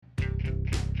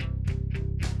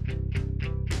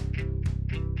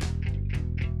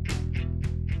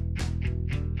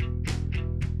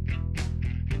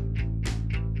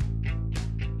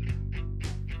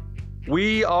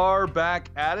We are back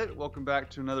at it. Welcome back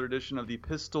to another edition of the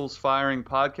Pistols Firing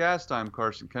Podcast. I'm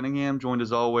Carson Cunningham, joined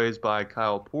as always by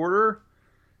Kyle Porter.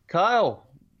 Kyle,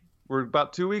 we're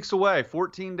about 2 weeks away,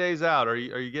 14 days out. Are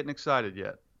you getting excited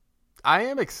yet? I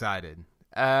am excited.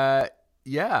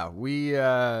 Yeah, we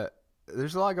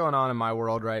there's a lot going on in my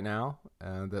world right now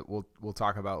that we'll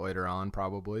talk about later on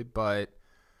probably, but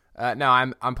no,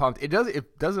 I'm pumped.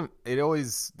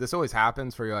 This always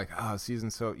happens where you're like, oh,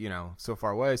 season's so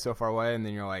far away, and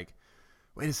then you're like,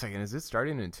 wait a second, is it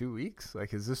starting in 2 weeks?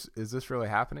 Like, is this really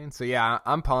happening? So yeah,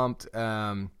 I'm pumped.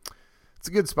 It's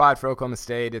a good spot for Oklahoma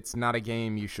State. It's not a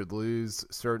game you should lose,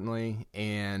 certainly,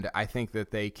 and I think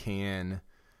that they can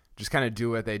just kind of do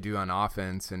what they do on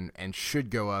offense and should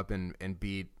go up and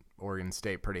beat Oregon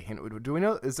State pretty handily. Do we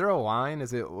know, is there a line?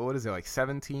 What is it, like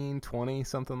 17, 20,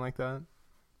 something like that?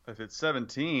 If it's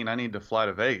 17, I need to fly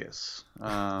to Vegas.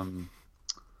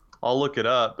 I'll look it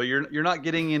up, but you're not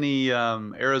getting any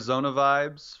Arizona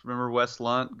vibes. Remember Wes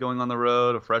Lunt going on the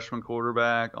road, a freshman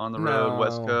quarterback on the road,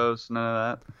 West Coast, none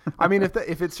of that. I mean,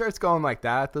 if it starts going like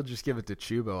that, they'll just give it to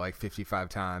Chuba like 55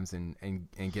 times and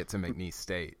get to McNeese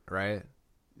State, right?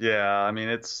 Yeah, I mean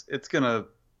it's gonna.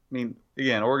 I mean,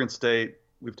 again, Oregon State.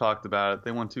 We've talked about it.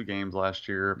 They won 2 games last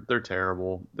year. They're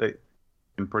terrible. They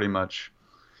can pretty much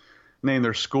name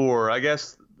their score. I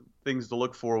guess things to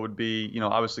look for would be,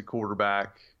 obviously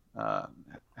quarterback.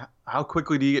 How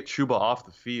quickly do you get Chuba off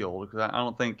the field? Because I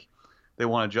don't think they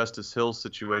want a Justice Hill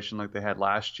situation like they had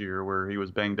last year, where he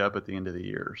was banged up at the end of the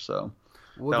year. So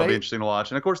that'll be interesting to watch.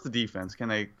 And of course, the defense. Can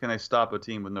they stop a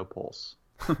team with no pulse?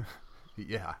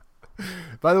 Yeah.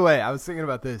 By the way, I was thinking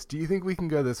about this. Do you think we can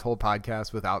go this whole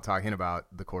podcast without talking about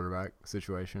the quarterback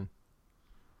situation?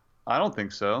 I don't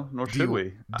think so, nor should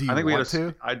we. Do you I think want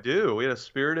to? I do. We had a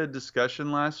spirited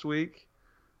discussion last week.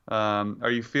 Are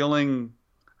you feeling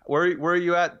where are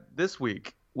you at this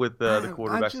week with the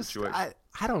quarterback situation?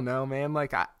 I don't know, man.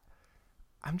 Like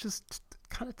I'm just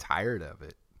kind of tired of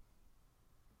it.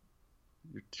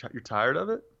 You're tired of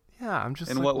it? Yeah, I'm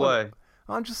just. In like, what way?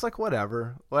 I'm just like,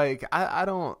 whatever. Like I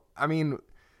don't. I mean,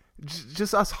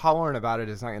 just us hollering about it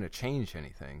is not going to change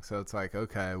anything. So it's like,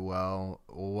 okay, well,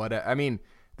 what? I mean,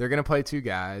 they're going to play 2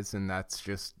 guys, and that's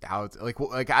just how it's like.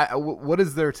 What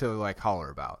is there to like holler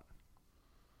about?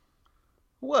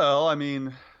 Well, I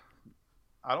mean,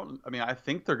 I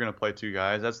think they're going to play 2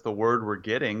 guys. That's the word we're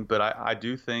getting. But I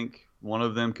do think one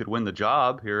of them could win the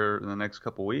job here in the next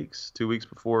couple weeks, 2 weeks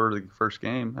before the first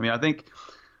game. I mean, I think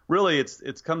really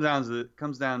it comes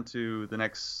down to the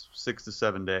next 6 to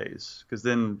 7 days, because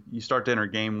then you start to enter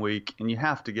game week and you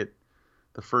have to get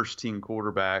the first team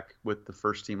quarterback with the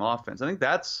first team offense. I think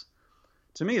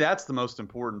to me that's the most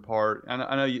important part. And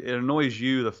I know it annoys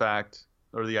you, the fact,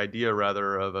 or the idea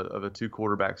rather, of a 2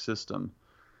 quarterback system.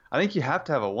 I think you have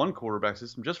to have a 1 quarterback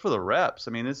system just for the reps.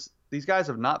 I mean, these guys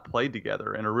have not played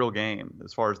together in a real game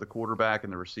as far as the quarterback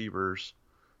and the receivers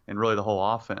and really the whole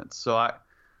offense. So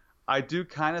I do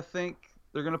kind of think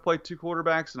they're going to play 2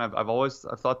 quarterbacks, and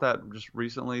I've thought that just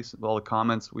recently with all the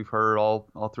comments we've heard all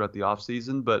throughout the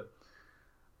offseason. But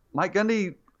Mike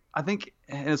Gundy, I think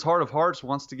in his heart of hearts,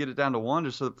 wants to get it down to 1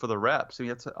 just for the reps. I mean,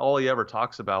 that's all he ever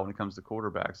talks about when it comes to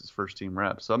quarterbacks is first team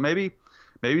reps. So maybe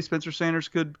Spencer Sanders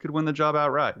could win the job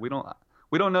outright. We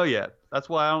don't know yet. That's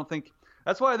why I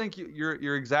think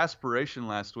your exasperation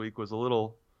last week was a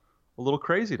little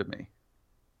crazy to me.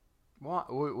 What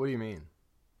do you mean?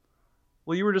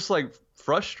 Well, you were just like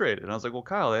frustrated, and I was like, "Well,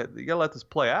 Kyle, you gotta let this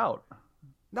play out."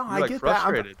 No, You're get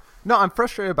frustrated. that. I'm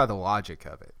frustrated by the logic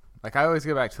of it. Like, I always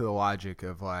go back to the logic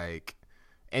of like,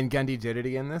 and Gundy did it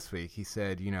again this week. He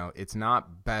said, it's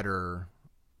not better.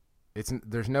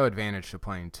 There's no advantage to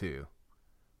playing 2,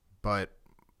 but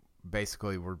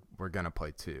basically we're gonna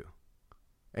play 2.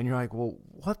 And you're like, well,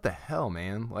 what the hell,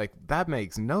 man? Like, that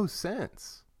makes no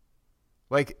sense.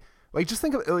 Like just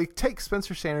think of take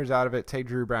Spencer Sanders out of it, take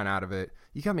Drew Brown out of it.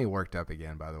 You got me worked up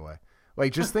again, by the way.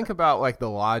 Like, just think about like the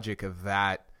logic of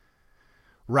that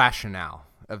rationale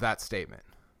of that statement.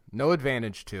 No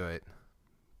advantage to it,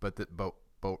 but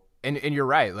you're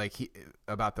right. Like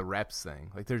about the reps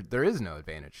thing. Like there is no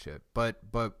advantage to it, but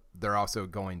they're also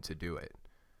going to do it.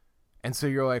 And so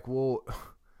you're like, well,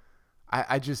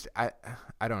 I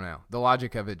don't know. The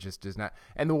logic of it just does not.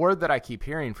 And the word that I keep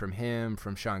hearing from him,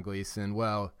 from Sean Gleason,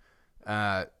 well,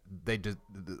 they just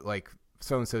like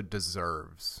so-and-so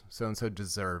deserves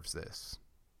this.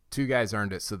 2 guys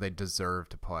earned it, so they deserve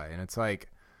to play. And it's like,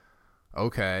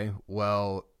 okay,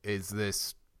 well, is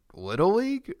this Little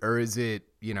League or is it,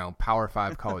 Power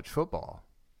 5 college football?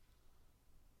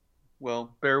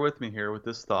 Well, bear with me here with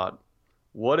this thought.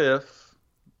 What if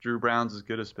Drew Brown's as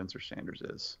good as Spencer Sanders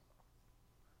is?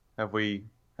 Have we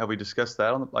Have we discussed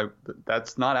that on the, like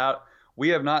that's not out? We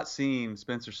have not seen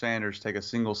Spencer Sanders take a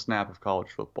single snap of college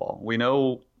football. We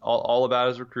know all about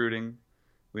his recruiting.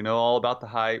 We know all about the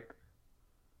hype.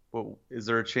 But is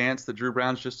there a chance that Drew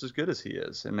Brown's just as good as he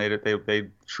is, and they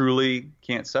truly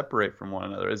can't separate from one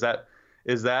another? Is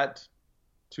that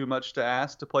too much to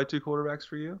ask to play two quarterbacks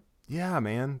for you? Yeah,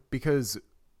 man. Because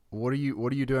what are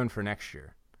you doing for next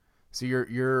year? So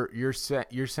you're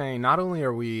saying not only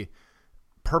are we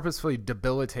purposefully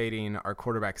debilitating our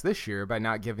quarterbacks this year by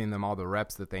not giving them all the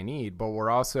reps that they need, but we're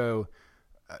also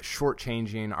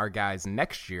shortchanging our guys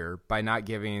next year by not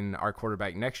giving our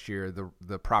quarterback next year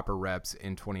the proper reps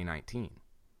in 2019.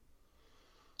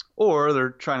 Or they're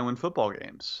trying to win football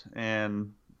games,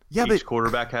 and each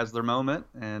quarterback has their moment,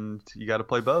 and you got to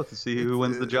play both to see who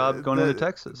wins the job going into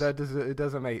Texas. That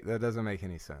doesn't make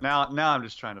any sense. Now I'm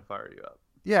just trying to fire you up.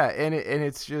 Yeah, and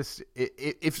it's just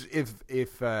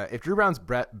if Drew Brown's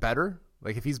better,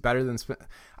 like if he's better than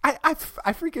I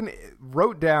freaking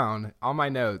wrote down on my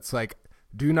notes like,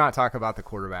 do not talk about the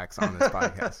quarterbacks on this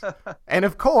podcast. And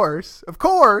of course,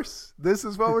 this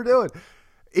is what we're doing.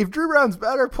 If Drew Brown's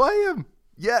better, play him.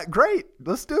 Yeah, great.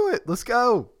 Let's do it. Let's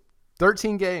go.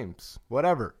 13 games,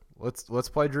 whatever. Let's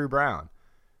play Drew Brown.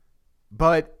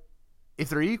 But if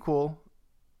they're equal,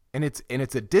 and it's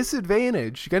a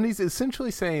disadvantage, Gundy's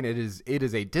essentially saying it is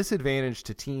a disadvantage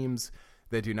to teams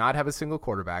that do not have a single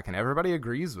quarterback, and everybody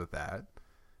agrees with that.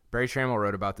 Barry Trammell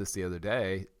wrote about this the other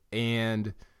day,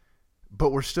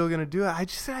 but we're still going to do it. I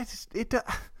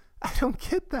don't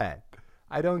get that.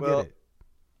 I don't get it.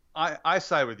 I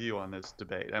side with you on this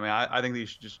debate. I mean, I think you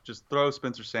should just throw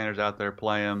Spencer Sanders out there,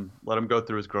 play him, let him go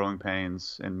through his growing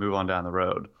pains, and move on down the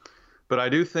road. But I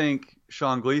do think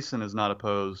Sean Gleason is not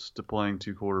opposed to playing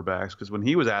two quarterbacks, because when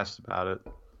he was asked about it,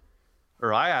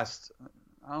 or I asked,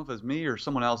 I don't know if it was me or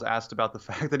someone else asked about the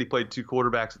fact that he played two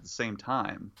quarterbacks at the same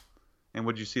time. And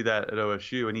would you see that at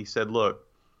OSU? And he said, look,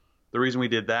 the reason we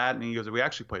did that, and he goes, we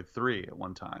actually played three at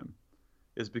one time,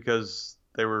 is because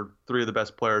they were three of the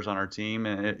best players on our team.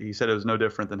 And he said it was no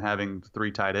different than having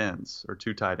three tight ends or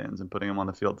two tight ends and putting them on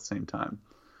the field at the same time.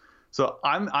 So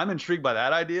I'm intrigued by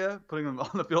that idea, putting them on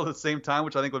the field at the same time,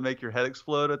 which I think would make your head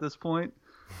explode at this point.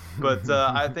 But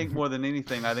I think more than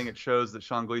anything, I think it shows that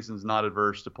Sean Gleason's not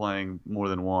adverse to playing more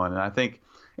than one. And I think,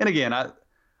 and again,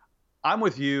 I'm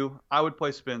with you. I would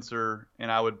play Spencer, and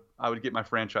I would get my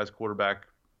franchise quarterback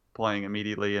playing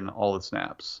immediately in all the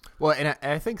snaps. Well, and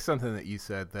I think something that you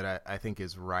said that I think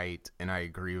is right, and I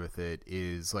agree with it,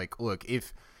 is like, look,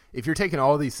 if you're taking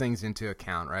all these things into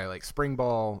account, right, like spring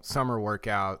ball, summer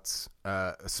workouts,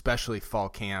 especially fall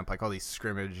camp, like all these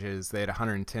scrimmages, they had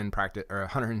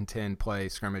 110 play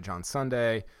scrimmage on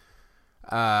Sunday,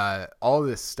 all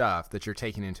this stuff that you're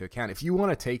taking into account. If you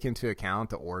want to take into account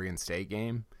the Oregon State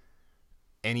game,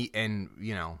 and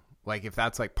you know, like if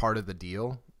that's like part of the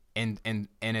deal, and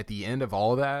at the end of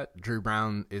all of that, Drew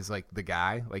Brown is like the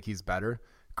guy, like he's better,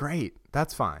 great,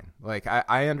 that's fine. Like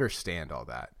I understand all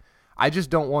that. I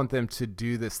just don't want them to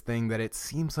do this thing that it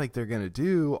seems like they're going to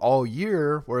do all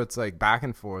year, where it's like back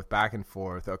and forth.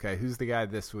 Okay, who's the guy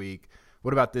this week?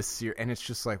 What about this year? And it's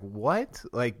just like, what?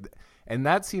 Like, and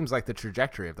that seems like the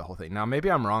trajectory of the whole thing. Now, maybe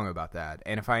I'm wrong about that.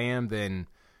 And if I am, then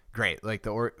great. Like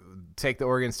take the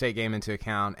Oregon State game into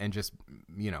account and just,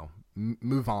 you know,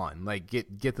 move on. Like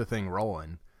get the thing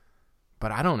rolling.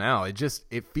 But I don't know.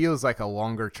 It feels like a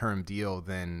longer term deal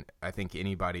than I think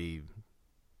anybody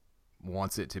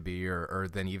wants it to be, or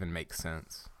then even makes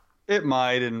sense. It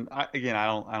might, and I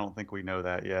don't think we know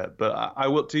that yet. But I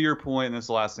will, to your point, and this is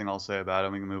the last thing I'll say about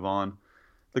it, we can move on.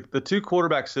 The two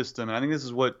quarterback system, and I think this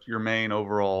is what your main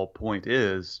overall point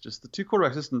is, just the two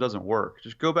quarterback system doesn't work.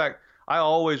 Just go back. I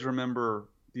always remember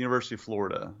the University of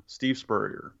Florida, Steve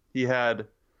Spurrier. He had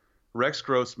Rex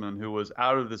Grossman, who was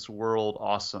out of this world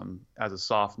awesome as a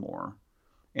sophomore.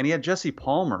 And he had Jesse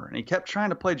Palmer, and he kept trying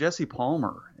to play Jesse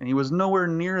Palmer, and he was nowhere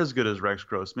near as good as Rex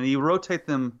Grossman. He would rotate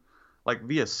them like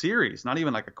via series, not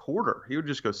even like a quarter. He would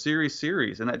just go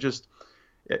series, and that just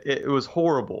it was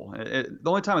horrible. The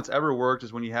only time it's ever worked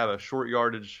is when you have a short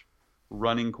yardage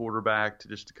running quarterback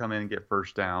to come in and get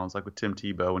first downs, like with Tim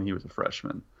Tebow when he was a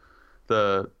freshman.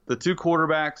 The two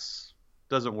quarterbacks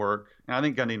doesn't work, and I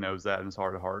think Gundy knows that in his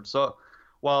heart of hearts. So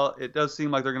while it does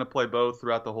seem like they're going to play both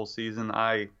throughout the whole season,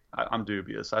 I'm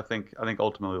dubious. I think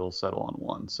ultimately they'll settle on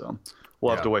one. So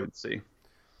we'll have to wait and see.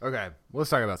 Okay, let's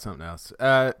talk about something else.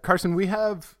 Carson, we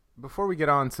have, before we get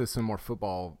on to some more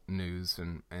football news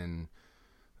and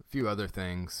a few other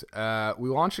things, we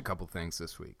launched a couple things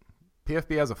this week.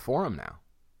 PFB has a forum now.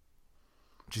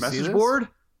 Message board?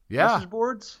 Yeah. Message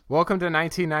boards? Welcome to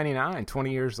 1999,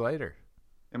 20 years later.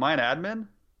 Am I an admin?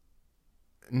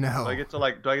 No. Do I get to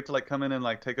like come in and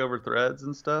like take over threads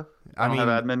and stuff? I I don't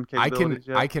have mean, admin I can capabilities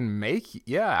yet. I can make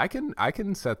yeah, I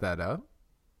can set that up.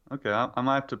 Okay, I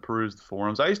might have to peruse the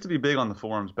forums. I used to be big on the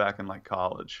forums back in like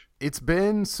college. It's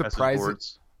been Message surprising.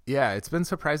 boards. Yeah, it's been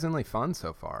surprisingly fun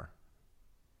so far.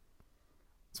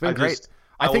 It's been I great. just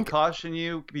I I will think caution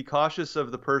you, be cautious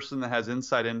of the person that has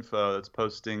inside info that's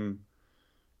posting,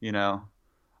 you know,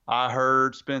 I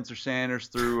heard Spencer Sanders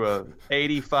threw a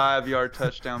 85-yard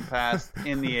touchdown pass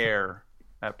in the air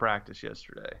at practice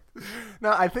yesterday.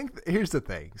 no, I think here's the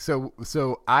thing.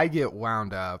 So I get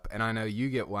wound up, and I know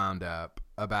you get wound up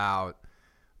about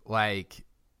like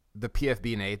the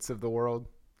PFB Nates of the world,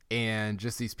 and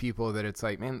just these people that it's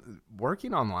like, man,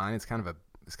 working online it's kind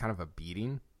of a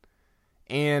beating.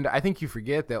 And I think you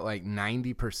forget that like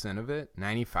 90% of it,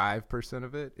 95%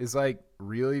 of it is like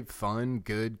really fun,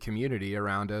 good community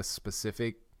around a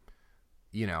specific,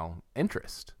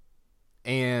 interest.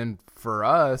 And for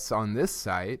us on this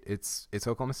site, it's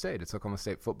Oklahoma State. It's Oklahoma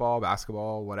State football,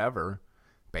 basketball, whatever,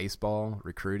 baseball,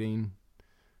 recruiting,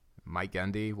 Mike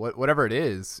Gundy, whatever it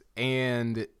is.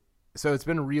 And so it's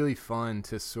been really fun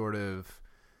to sort of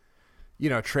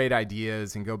trade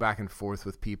ideas and go back and forth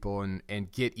with people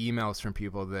and get emails from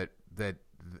people that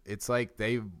it's like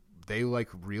they like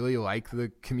really like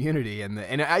the community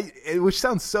which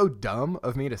sounds so dumb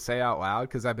of me to say out loud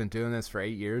because I've been doing this for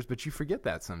 8 years, but you forget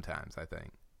that sometimes, I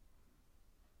think.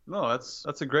 No,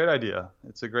 that's a great idea.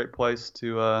 It's a great place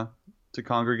to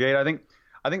congregate. I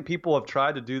think people have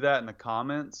tried to do that in the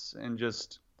comments and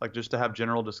just to have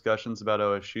general discussions about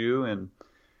OSU, and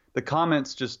the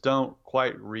comments just don't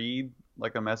quite read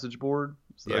like a message board.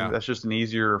 So Yeah. that's just an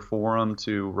easier forum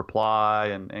to reply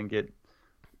and get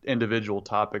individual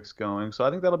topics going. So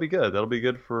I think that'll be good. That'll be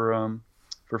good for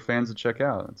fans to check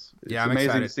out. It's Yeah, I'm amazing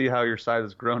excited. to see how your site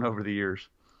has grown over the years.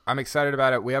 I'm excited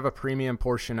about it. We have a premium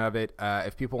portion of it.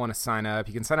 If people want to sign up,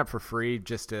 you can sign up for free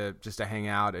just to hang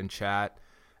out and chat.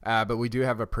 But we do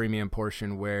have a premium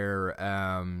portion where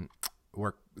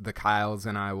the Kyles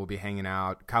and I will be hanging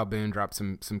out. Kyle Boone dropped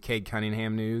some Cade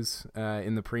Cunningham news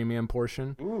in the premium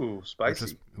portion. Ooh,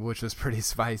 spicy. Which was pretty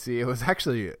spicy. It was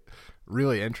actually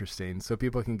really interesting, so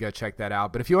people can go check that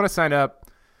out. But if you want to sign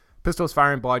up,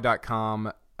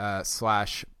 pistolsfiringblog.com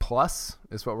 /plus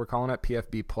is what we're calling it,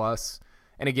 PFB plus.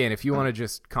 And again, if you want to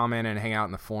just comment and hang out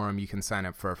in the forum, you can sign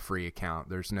up for a free account.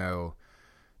 There's no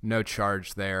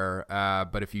charge there.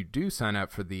 But if you do sign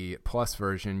up for the plus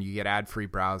version, you get ad-free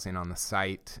browsing on the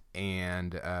site,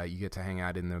 and you get to hang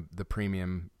out in the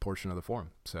premium portion of the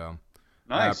forum. So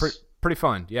Nice. pretty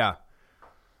fun. Yeah.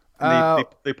 And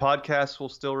the podcast will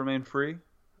still remain free.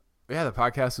 Yeah, the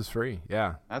podcast is free.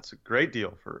 Yeah. That's a great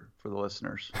deal for the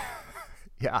listeners.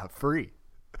 Yeah, free.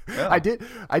 Yeah. I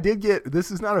did get, this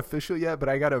is not official yet, but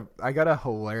I got a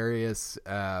hilarious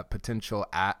potential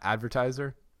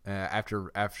advertiser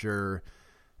after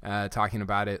talking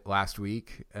about it last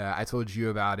week. I told you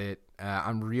about it.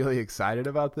 I'm really excited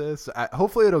about this.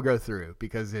 Hopefully it'll go through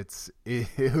because it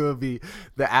will be,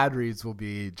 the ad reads will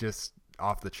be just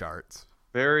off the charts.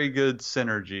 Very good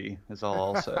synergy is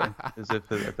all I'll say, is if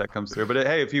that comes through. But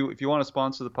hey, if you want to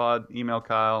sponsor the pod, email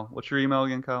Kyle. What's your email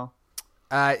again, Kyle?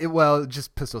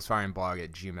 Just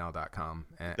pistolsfiringblog@gmail.com.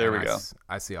 There we go.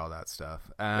 I see all that stuff.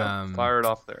 Fire it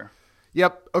off there.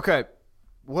 Yep. Okay.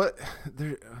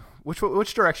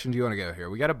 Which direction do you want to go here?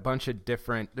 We got a bunch of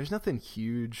different. There's nothing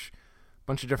huge.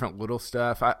 Bunch of different little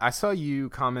stuff. I saw you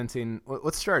commenting.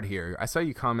 Let's start here. I saw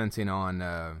you commenting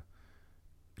on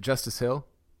Justice Hill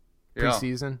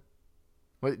preseason.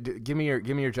 Give me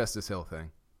your Justice Hill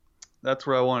thing. That's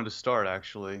where I wanted to start,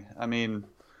 actually. I mean,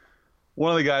 one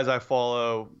of the guys I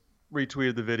follow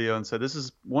retweeted the video and said, this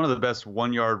is one of the best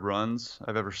 1-yard runs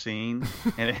I've ever seen.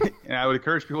 and I would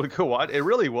encourage people to go watch. It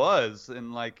really was.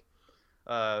 And like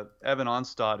Evan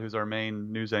Onstad, who's our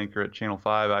main news anchor at Channel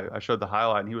 5, I showed the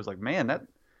highlight and he was like, man,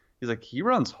 he's like, he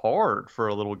runs hard for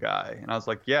a little guy. And I was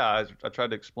like, yeah, I tried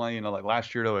to explain, like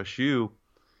last year at OSU,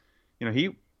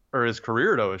 his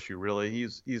career at OSU, really,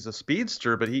 he's a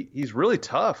speedster, but he's really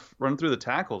tough running through the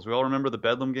tackles. We all remember the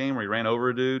Bedlam game where he ran over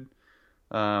a dude.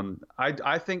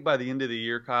 I think by the end of the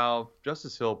year, Kyle,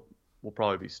 Justice Hill will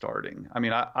probably be starting. I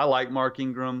mean, I like Mark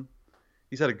Ingram.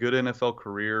 He's had a good NFL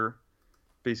career,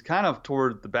 but he's kind of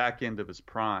toward the back end of his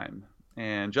prime.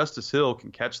 And Justice Hill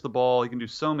can catch the ball. He can do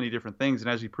so many different things. And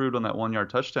as he proved on that 1-yard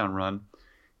touchdown run,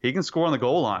 he can score on the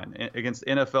goal line against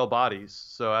NFL bodies.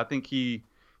 So I think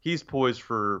he's poised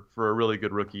for a really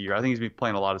good rookie year. I think he's been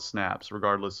playing a lot of snaps,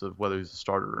 regardless of whether he's a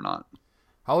starter or not.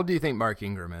 How old do you think Mark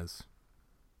Ingram is?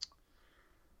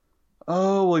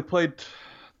 Oh, well, he played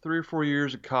 3 or 4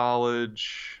 years at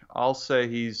college. I'll say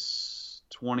he's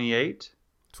 28.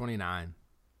 29.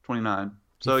 29. He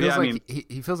So, feels yeah, I like mean,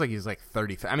 he feels like he's like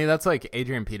 30. I mean, that's like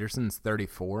Adrian Peterson's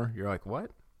 34. You're like,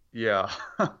 what? yeah,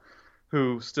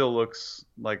 who still looks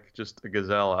like just a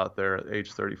gazelle out there at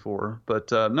age 34.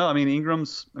 But no, I mean,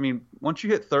 once you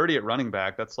hit 30 at running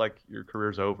back, that's like your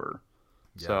career's over.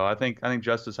 Yeah. So I think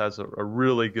Justice has a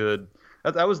really good.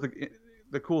 That was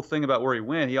the cool thing about where he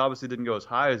went. He obviously didn't go as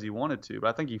high as he wanted to, but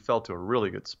I think he fell to a really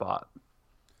good spot.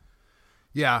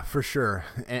 Yeah, for sure.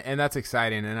 And that's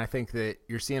exciting. And I think that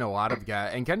you're seeing a lot of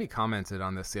guys, and Gundy commented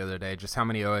on this the other day, just how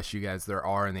many OSU guys there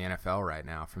are in the NFL right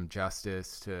now, from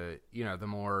Justice to, the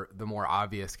more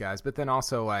obvious guys, but then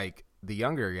also like the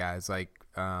younger guys like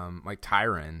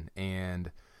Tyron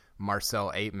and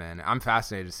Marcel Aitman. I'm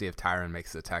fascinated to see if Tyron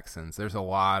makes the Texans. There's a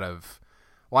lot of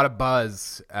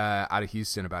buzz out of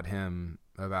Houston about him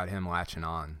latching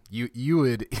on. You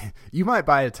might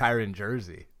buy a Tyron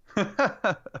jersey.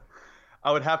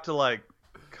 I would have to like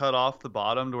cut off the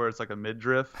bottom to where it's like a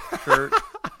midriff shirt,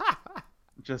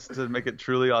 just to make it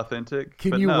truly authentic.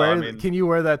 Can you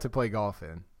wear that to play golf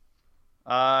in?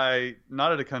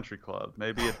 Not at a country club.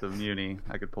 Maybe at the Muni,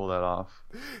 I could pull that off.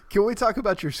 Can we talk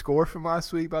about your score from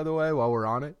last week, by the way, while we're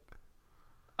on it?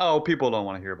 Oh, people don't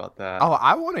want to hear about that. Oh,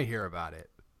 I want to hear about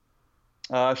it.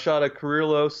 Shot a career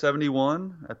low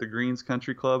 71 at the Greens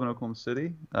Country Club in Oklahoma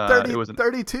City.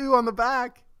 32 on the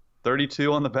back.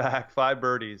 32 on the back, 5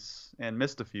 birdies, and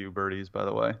missed a few birdies, by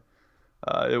the way.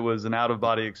 It was an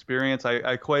out-of-body experience. I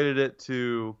equated it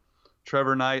to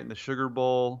Trevor Knight in the Sugar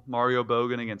Bowl, Mario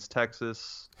Bogan against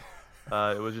Texas.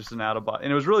 It was just an out-of-body.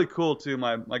 And it was really cool, too.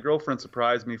 My girlfriend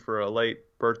surprised me for a late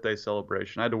birthday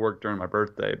celebration. I had to work during my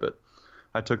birthday, but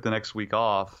I took the next week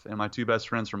off, and my 2 best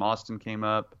friends from Austin came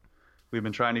up. We've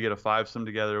been trying to get a fivesome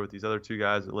together with these other 2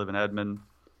 guys that live in Edmond.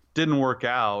 Didn't work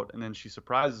out, and then she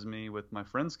surprises me with my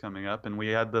friends coming up, and we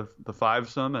had the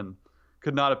fivesome, and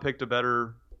could not have picked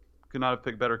better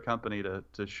company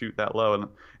to shoot that low.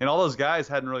 And all those guys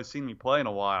hadn't really seen me play in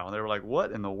a while, and they were like,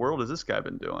 "What in the world has this guy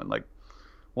been doing?" Like,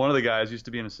 one of the guys used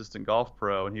to be an assistant golf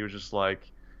pro, and he was just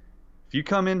like, "If you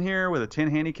come in here with a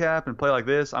 10 handicap and play like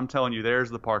this, I'm telling you, there's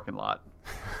the parking lot.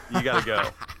 You gotta go.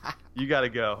 You gotta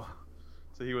go."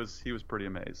 So he was pretty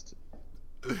amazed.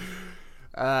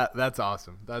 That's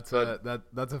awesome. That's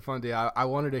a fun deal. I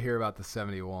wanted to hear about the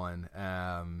 71.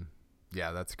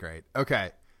 Yeah, that's great.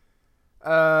 Okay.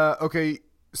 Okay.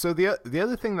 So the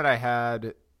other thing that I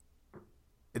had,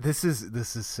 this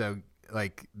is so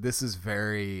like, this is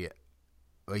very,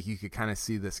 like, you could kind of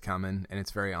see this coming, and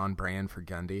it's very on brand for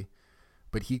Gundy,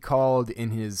 but he called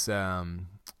in his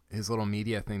little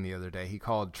media thing the other day, he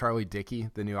called Charlie Dickey,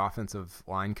 the new offensive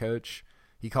line coach,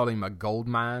 he called him a gold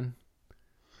mine.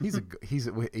 He's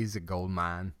a gold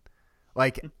mine.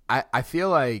 Like, I feel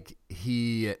like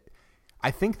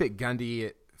I think that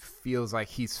Gundy feels like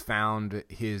he's found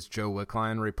his Joe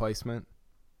Wickline replacement,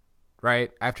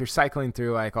 right? After cycling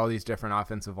through like all these different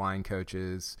offensive line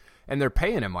coaches, and they're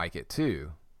paying him like it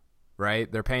too,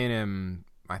 right? They're paying him,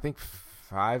 I think,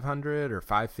 $500 or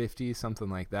 $550, something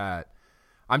like that.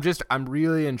 I'm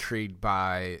really intrigued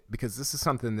by, because this is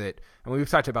something that, and we've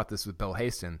talked about this with Bill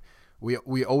Haston.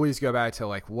 We always go back to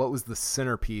like, what was the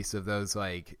centerpiece of those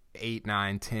like 8,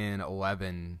 9, 10,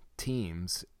 11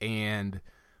 teams, and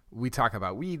we talk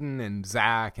about Whedon and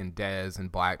Zach and Dez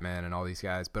and Blackman and all these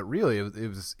guys, but really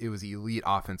it was elite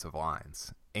offensive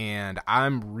lines, and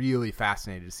I'm really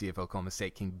fascinated to see if Oklahoma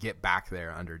State can get back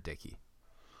there under Dickey.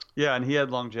 Yeah, and he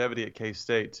had longevity at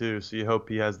K-State too, so you hope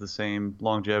he has the same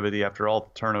longevity after all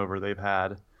the turnover they've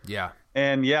had. Yeah.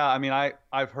 And yeah, I mean,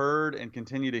 I've heard and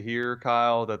continue to hear,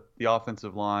 Kyle, that the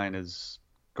offensive line is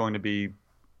going to be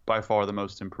by far the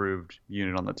most improved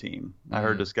unit on the team. Mm-hmm. I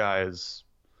heard this guy is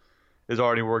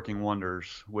already working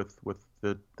wonders with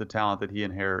the talent that he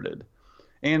inherited.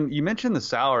 And you mentioned the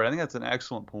salary. I think that's an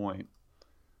excellent point.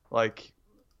 Like,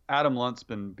 Adam Lunt's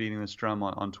been beating this drum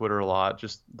on Twitter a lot.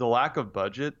 Just the lack of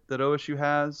budget that OSU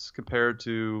has compared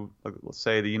to, like, let's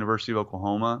say, the University of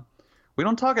Oklahoma. We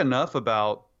don't talk enough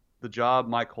about the job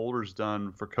Mike Holder's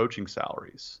done for coaching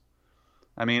salaries.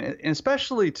 I mean, and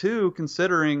especially too,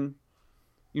 considering,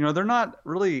 they're not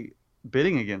really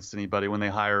bidding against anybody when they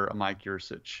hire a Mike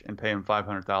Yursich and pay him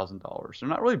 $500,000. They're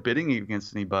not really bidding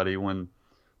against anybody when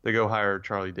they go hire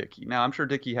Charlie Dickey. Now, I'm sure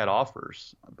Dickey had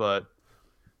offers, but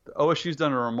OSU's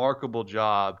done a remarkable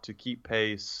job to keep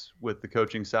pace with the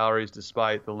coaching salaries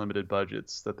despite the limited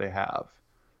budgets that they have.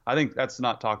 I think that's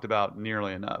not talked about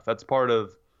nearly enough. That's part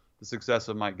of the success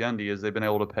of Mike Gundy, is they've been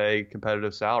able to pay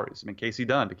competitive salaries. I mean, Casey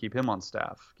Dunn, to keep him on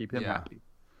staff, keep him happy.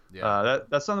 Yeah.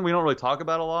 That's something we don't really talk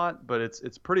about a lot, but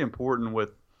it's pretty important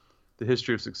with the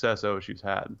history of success OSU's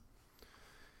had.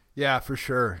 Yeah, for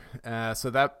sure. So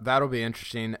that'll be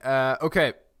interesting.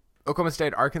 Okay, Oklahoma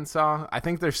State, Arkansas. I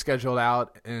think they're scheduled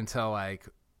out until like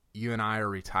you and I are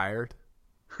retired.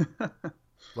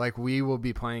 Like we will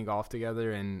be playing golf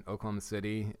together in Oklahoma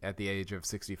City at the age of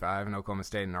 65, and Oklahoma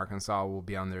State and Arkansas will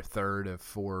be on their third of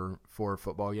four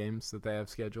football games that they have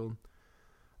scheduled.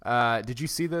 Did you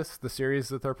see the series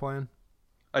that they're playing?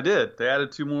 I did. They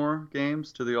added 2 more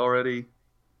games to the already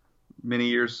many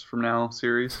years from now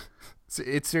series.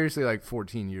 It's seriously like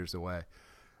 14 years away.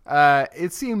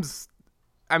 It seems,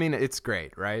 I mean, it's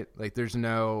great, right? Like there's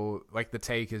no, like the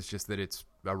take is just that it's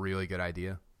a really good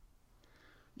idea.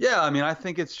 Yeah, I mean, I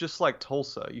think it's just like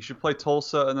Tulsa. You should play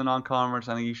Tulsa in the non-conference.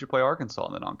 I think you should play Arkansas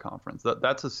in the non-conference.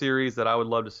 That's a series that I would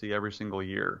love to see every single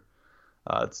year.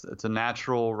 It's a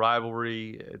natural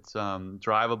rivalry. It's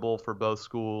drivable for both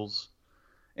schools.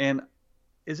 And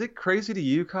is it crazy to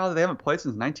you, Kyle, that they haven't played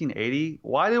since 1980?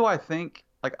 Why do I think,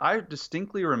 like, I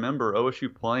distinctly remember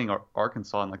OSU playing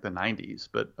Arkansas in like the 90s,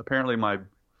 but apparently my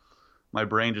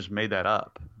brain just made that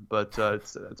up. But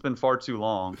it's been far too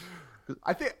long.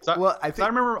 I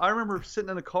remember sitting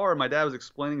in the car and my dad was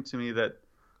explaining to me that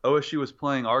OSU was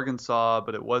playing Arkansas,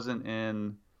 but it wasn't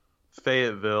in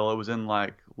Fayetteville. It was in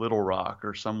like Little Rock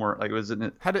or somewhere. Like it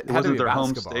wasn't their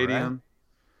home stadium.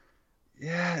 Right?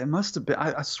 Yeah, it must have been.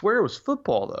 I swear it was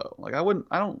football though. Like I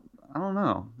don't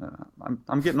know.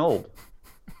 I'm getting old.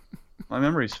 My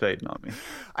memory's fading on me.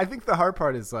 I think the hard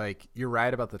part is like you're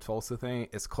right about the Tulsa thing.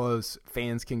 It's close,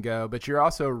 fans can go, but you're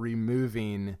also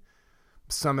removing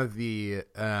some of the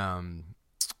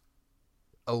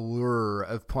allure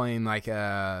of playing like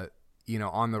on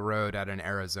the road at an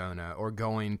Arizona or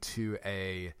going to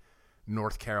a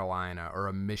North Carolina or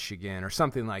a Michigan or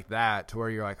something like that, to where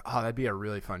you're like, oh, that'd be a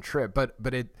really fun trip. But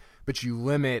you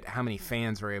limit how many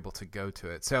fans are able to go to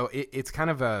it. So it's kind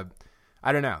of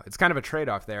I don't know. It's kind of a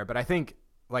trade-off there. But I think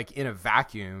like in a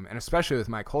vacuum, and especially with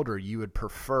Mike Holder, you would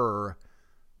prefer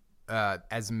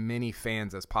as many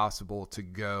fans as possible to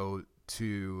go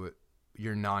to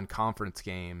your non-conference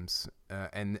games,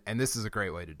 and this is a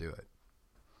great way to do it.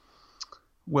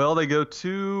 Well, they go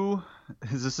to,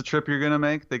 is this a trip you're going to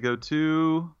make? They go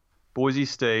to Boise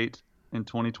State in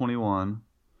 2021.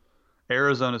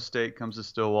 Arizona State comes to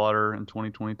Stillwater in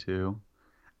 2022.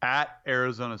 At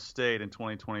Arizona State in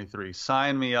 2023.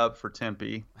 Sign me up for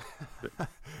Tempe.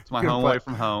 It's my home away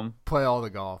from home. Play all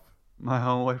the golf. My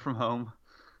home away from home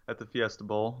at the Fiesta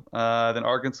Bowl. Then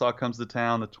Arkansas comes to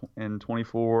town in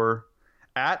 24.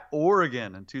 At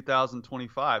Oregon in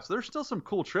 2025. So there's still some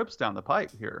cool trips down the pipe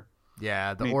here.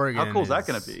 Yeah, Oregon. How cool is that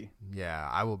going to be? Yeah,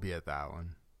 I will be at that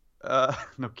one.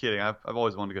 No kidding. I've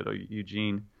always wanted to go to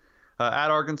Eugene. At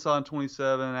Arkansas in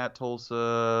 27, at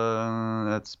Tulsa.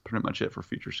 That's pretty much it for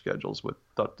future schedules with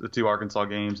the 2 Arkansas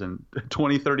games in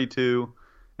 2032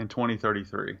 and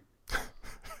 2033.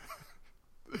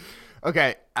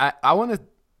 Okay, I want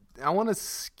to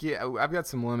skip. I've got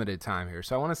some limited time here,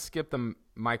 so I want to skip the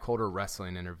Mike Holder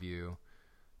wrestling interview.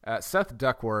 Seth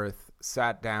Duckworth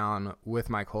sat down with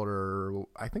Mike Holder,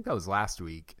 I think that was last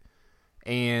week,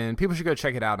 and people should go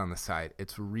check it out on the site.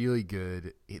 It's really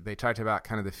good. They talked about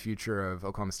kind of the future of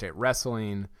Oklahoma State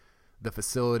wrestling, the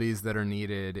facilities that are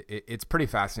needed. It's pretty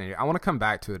fascinating. I want to come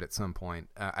back to it at some point.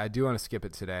 I do want to skip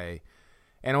it today.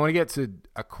 And I want to get to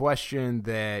a question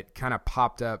that kind of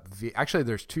popped up. Actually,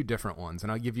 there's 2 different ones,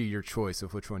 and I'll give you your choice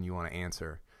of which one you want to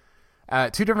answer.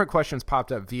 2 different questions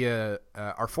popped up via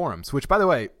our forums, which, by the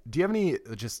way, do you have any,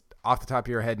 just off the top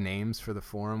of your head, names for the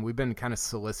forum? We've been kind of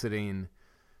soliciting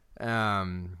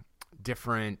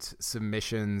different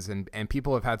submissions, and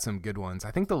people have had some good ones.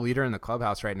 I think the leader in the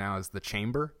clubhouse right now is The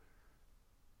Chamber,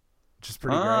 which is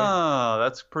pretty great. Oh,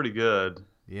 that's pretty good.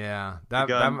 Yeah.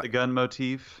 The gun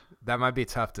motif. That might be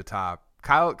tough to top.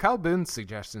 Kyle Boone's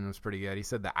suggestion was pretty good. He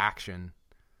said the action,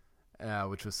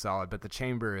 which was solid, but The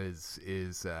Chamber is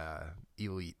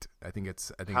elite. I think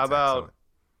it's excellent.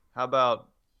 How about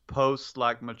post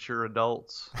like mature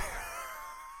adults?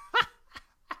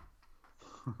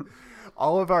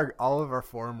 all of our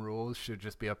forum rules should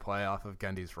just be a play off of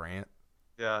Gundy's rant.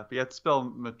 Yeah, but you have to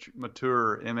spell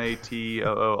mature,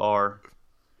 Matoor.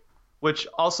 Which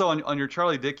also on your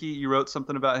Charlie Dickey, you wrote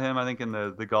something about him, I think, in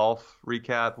the golf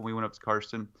recap when we went up to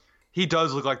Karsten. He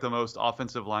does look like the most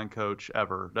offensive line coach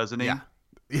ever, doesn't he? Yeah.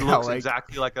 He looks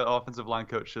exactly like an offensive line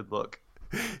coach should look.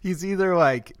 He's either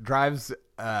like drives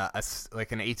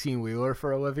like an 18-wheeler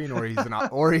for a living, or he's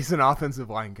an offensive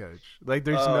line coach. Like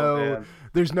there's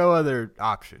no other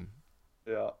option.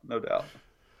 Yeah, no doubt.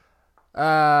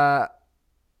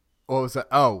 What was that?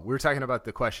 Oh, we were talking about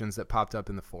the questions that popped up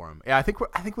in the forum. Yeah, I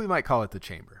think we might call it The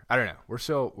Chamber. I don't know. We're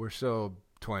still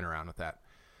toying around with that.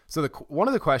 So one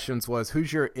of the questions was,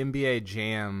 who's your NBA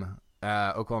Jam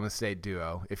Oklahoma State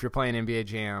duo. If you're playing NBA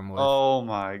Jam with, Oh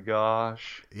my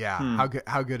gosh. yeah,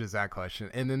 how good is that question?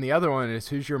 And then the other one is,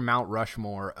 who's your Mount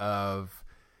Rushmore of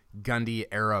Gundy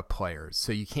era players?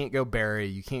 So you can't go Barry,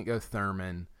 you can't go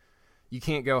Thurman, you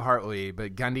can't go Hartley,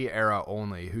 but Gundy era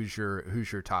only. Who's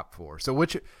your top 4? So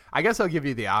which, I guess I'll give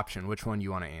you the option. Which one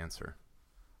you want to answer?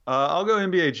 I'll go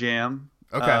NBA Jam.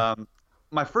 Okay.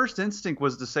 My first instinct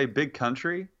was to say Big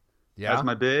Country as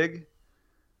my big,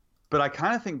 but I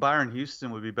kind of think Byron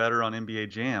Houston would be better on NBA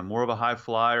Jam. More of a high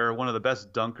flyer, one of the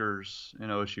best dunkers in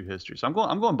OSU history. So I'm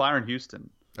going Byron Houston.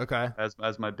 Okay.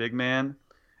 As my big man.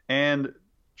 And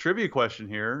trivia question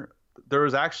here: there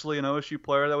was actually an OSU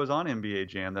player that was on NBA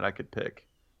Jam that I could pick.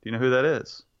 Do you know who that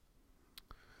is?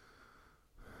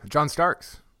 John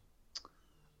Starks.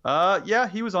 Yeah,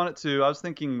 he was on it too. I was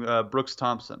thinking Brooks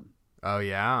Thompson. Oh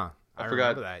yeah, I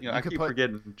forgot that. I keep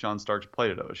forgetting John Starks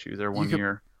played at OSU. He was there one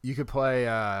year. You could play.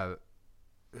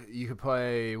 You could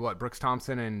play what? Brooks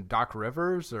Thompson and Doc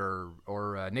Rivers,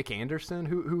 or Nick Anderson.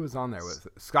 Who was on there with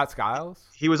Scott Skiles?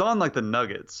 He was on like the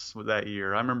Nuggets that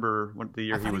year. I remember the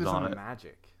year he was on it.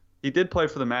 Magic. He did play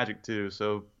for the Magic too,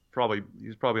 so he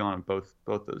was probably on it both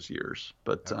those years.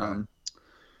 But okay.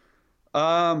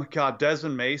 God,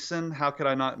 Desmond Mason. How could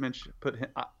I not put him?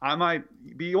 I might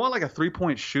be. You want like a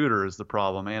 3-point shooter is the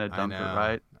problem, and a dunker,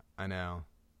 right? I know.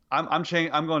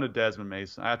 I'm going to Desmond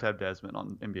Mason. I have to have Desmond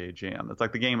on NBA Jam. It's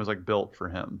like the game was like built for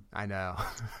him. I know.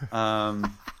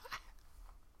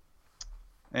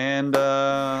 And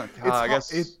God, I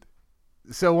guess.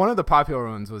 So one of the popular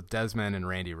ones was Desmond and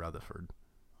Randy Rutherford.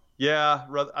 Yeah,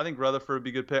 I think Rutherford would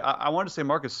be a good pick. I wanted to say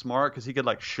Marcus Smart because he could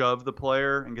like shove the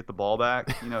player and get the ball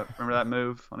back. Remember that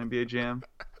move on NBA Jam?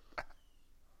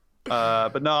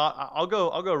 But no, I'll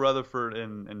go Rutherford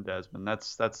and Desmond.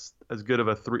 That's as good of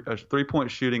a 3-point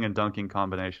shooting and dunking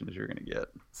combination as you're gonna get.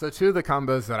 So two of the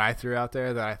combos that I threw out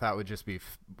there that I thought would just be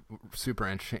super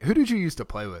interesting. Who did you used to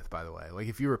play with, by the way? Like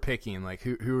if you were picking, like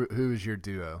who is your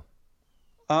duo?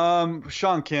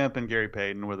 Sean Kemp and Gary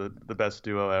Payton were the best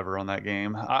duo ever on that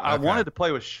game. I wanted to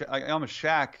play with I'm a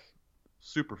Shaq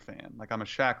super fan. Like I'm a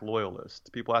Shaq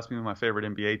loyalist. People ask me who my favorite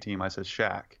NBA team. I said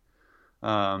Shaq.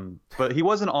 But he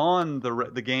wasn't on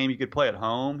the game you could play at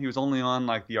home. He was only on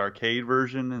like the arcade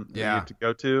version and you have to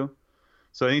go to.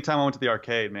 So anytime I went to the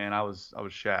arcade, man, I was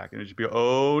Shaq, and it'd just be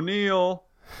O'Neal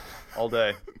all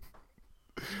day.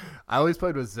 I always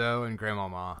played with Zoe and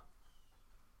Grandmama.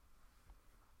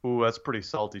 Ooh, that's pretty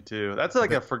salty too. That's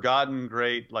like a forgotten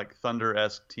great like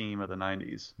Thunder-esque team of the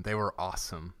 90s. They were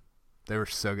awesome. They were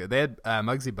so good. They had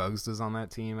Muggsy Bogues was on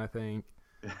that team, I think.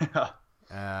 Yeah.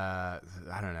 I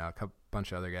don't know,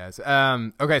 bunch of other guys.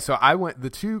 Okay, so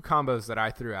the two combos that I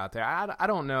threw out there. I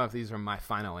don't know if these are my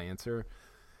final answer.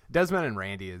 Desmond and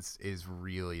Randy is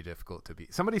really difficult to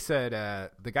beat. Somebody said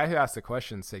the guy who asked the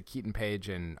question said Keaton Page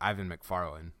and Ivan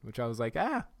McFarlane, which I was like,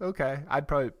 okay.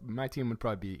 My team would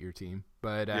probably beat your team,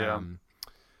 but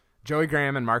Joey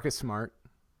Graham and Marcus Smart.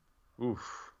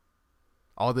 Oof.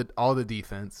 All the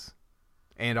defense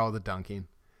and all the dunking.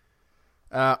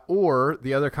 Or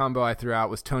the other combo I threw out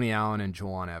was Tony Allen and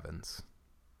Juwan Evans.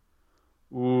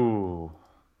 Ooh.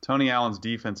 Tony Allen's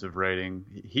defensive rating,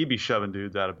 he'd be shoving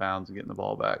dudes out of bounds and getting the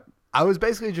ball back. I was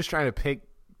basically just trying to pick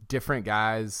different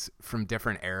guys from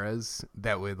different eras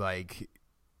that would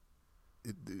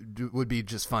would be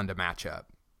just fun to match up.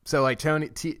 So like Tony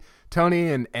and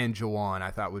Juwan I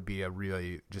thought would be a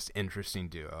really just interesting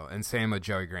duo. And same with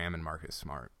Joey Graham and Marcus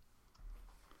Smart.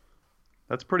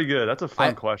 That's pretty good. That's a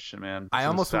fun question, man. It's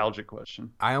a nostalgic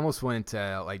question. I almost went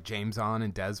like James On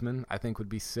and Desmond I think would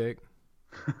be sick.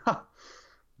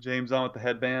 James On with the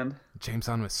headband. James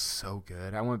On was so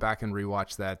good. I went back and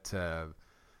rewatched that the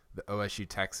OSU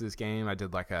Texas game. I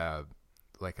did like a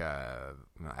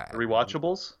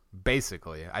rewatchables.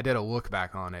 Basically, I did a look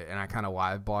back on it and I kind of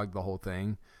live blogged the whole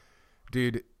thing.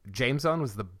 Dude, James On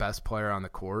was the best player on the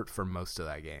court for most of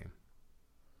that game.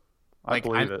 I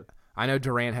believe it. I know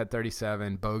Durant had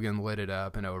 37. Bogan lit it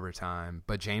up in overtime,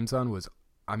 but James On was.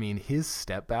 I mean, his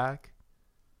step back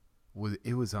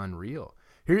was unreal.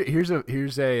 Here's an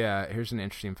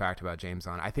interesting fact about James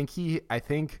On. I think he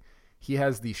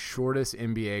has the shortest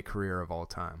NBA career of all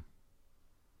time.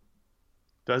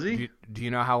 Does he? Do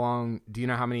you know how long? Do you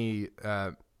know how many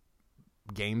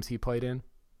games he played in?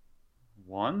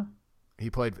 One. He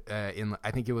played in.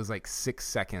 I think it was like 6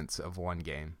 seconds of one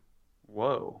game.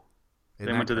 Whoa.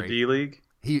 They went to the D League.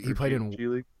 He played in G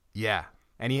League. Yeah,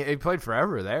 and he played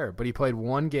forever there, but he played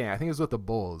one game. I think it was with the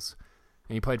Bulls,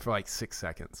 and he played for like 6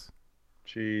 seconds.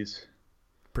 Jeez.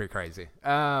 Pretty crazy.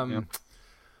 Yep.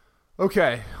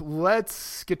 Okay,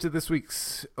 let's get to this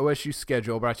week's OSU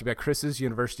schedule, brought to you by Chris's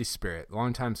University Spirit,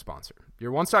 longtime sponsor.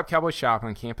 Your one-stop Cowboy shop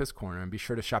on Campus Corner, and be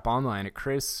sure to shop online at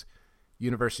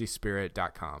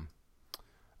chrisuniversityspirit.com.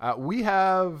 We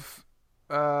have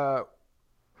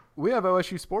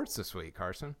OSU sports this week,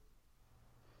 Carson.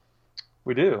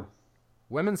 We do.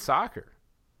 Women's soccer.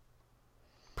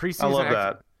 Preseason I love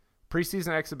that. Preseason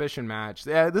exhibition match.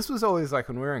 Yeah, this was always like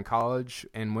when we were in college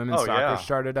and women's soccer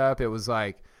started up, it was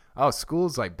like, oh,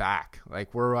 school's like back.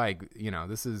 Like we're like,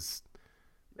 this is.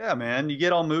 Yeah, man. You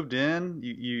get all moved in.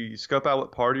 You scope out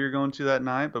what party you're going to that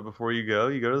night, but before you go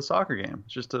to the soccer game.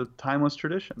 It's just a timeless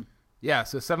tradition. Yeah,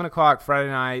 so 7:00 Friday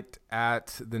night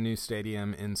at the new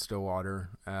stadium in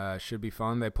Stillwater. Should be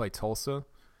fun. They play Tulsa,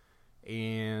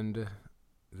 and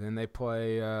then they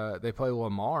play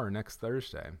Lamar next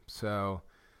Thursday. So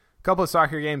a couple of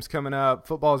soccer games coming up.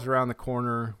 Football's around the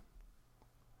corner.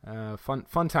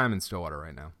 Fun time in Stillwater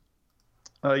right now.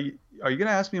 Are you going to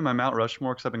ask me my Mount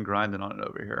Rushmore? Because I've been grinding on it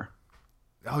over here.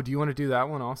 Oh, do you want to do that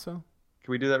one also?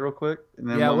 Can we do that real quick? And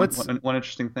then one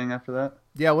interesting thing after that.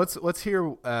 Yeah, let's hear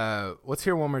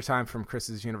one more time from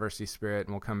Chris's University Spirit,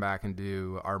 and we'll come back and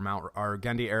do our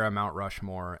Gundy era Mount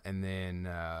Rushmore, and then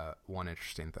one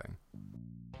interesting thing.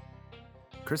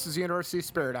 Chris's University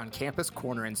Spirit on Campus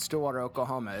Corner in Stillwater,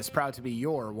 Oklahoma, is proud to be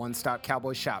your one-stop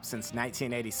Cowboy shop since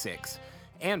 1986,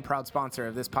 and proud sponsor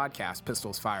of this podcast,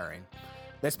 Pistols Firing.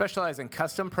 They specialize in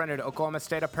custom-printed Oklahoma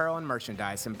State apparel and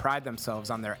merchandise and pride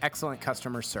themselves on their excellent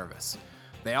customer service.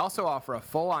 They also offer a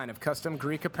full line of custom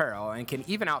Greek apparel and can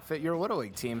even outfit your Little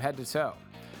League team head to toe.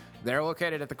 They're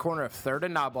located at the corner of 3rd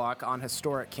and Knobloch on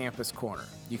historic Campus Corner.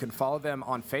 You can follow them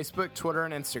on Facebook, Twitter,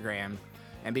 and Instagram,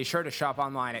 and be sure to shop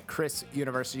online at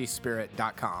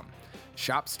chrisuniversityspirit.com.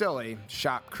 Shop Stilly,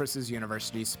 shop Chris's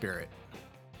University Spirit.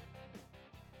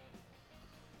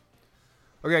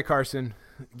 Okay, Carson,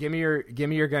 give me your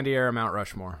Gundy era Mount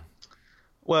Rushmore.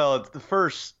 Well, it's the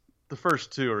first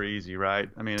two are easy, right?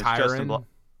 I mean, it's Tyron.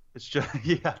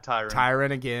 Tyron.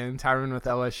 Tyron again. Tyron with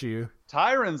LSU.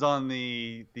 Tyron's on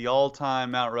the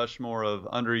all-time Mount Rushmore of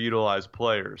underutilized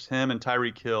players. Him and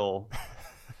Tyreek Hill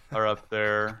are up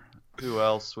there. Who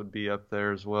else would be up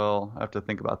there as well? I have to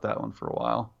think about that one for a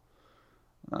while.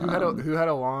 Who had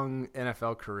a long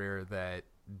NFL career that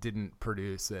didn't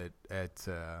produce at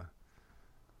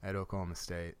Oklahoma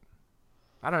State?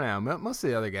 I don't know. Most of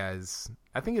the other guys,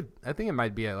 I think it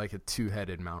might be like a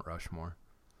two-headed Mount Rushmore.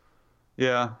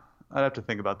 Yeah, I'd have to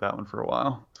think about that one for a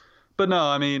while. But no,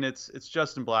 I mean it's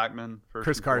Justin Blackmon first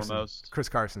Chris and Carson. foremost. Chris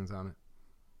Carson's on it.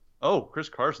 Oh, Chris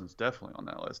Carson's definitely on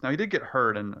that list. Now he did get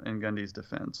hurt in Gundy's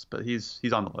defense, but he's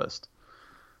on the list.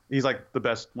 He's like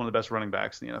one of the best running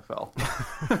backs in the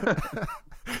NFL.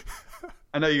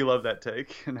 I know you love that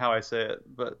take and how I say it,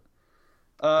 but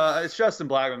it's Justin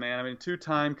Blackmon, man. I mean,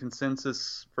 2-time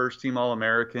consensus first-team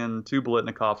All-American, 2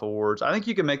 Biletnikoff awards. I think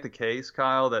you can make the case,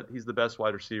 Kyle, that he's the best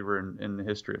wide receiver in the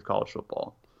history of college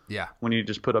football. Yeah. When you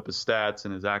just put up his stats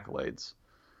and his accolades.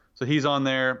 So he's on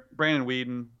there. Brandon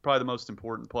Weeden, probably the most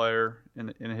important player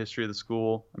in the history of the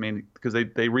school. I mean, because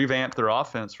they revamped their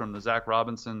offense from the Zach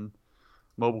Robinson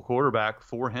mobile quarterback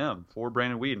for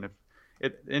Brandon Weeden.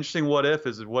 Interesting what if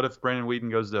Brandon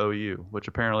Weeden goes to OU, which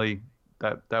apparently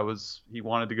that was he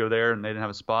wanted to go there and they didn't have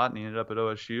a spot and he ended up at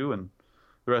OSU and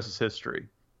the rest is history.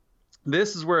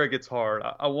 This is where it gets hard.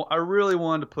 I really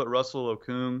wanted to put Russell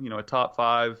Okung, a top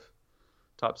 5,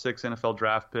 top 6 NFL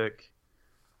draft pick.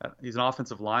 He's an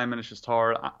offensive lineman. It's just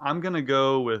hard. I'm going to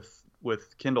go with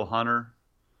Kendall Hunter.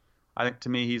 I think to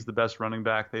me he's the best running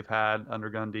back they've had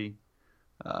under Gundy.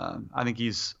 I think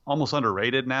he's almost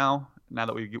underrated now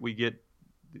that we get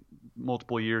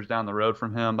multiple years down the road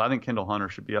from him. But I think Kendall Hunter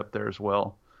should be up there as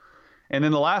well. And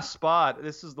then the last spot,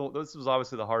 this was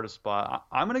obviously the hardest spot.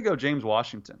 I'm going to go James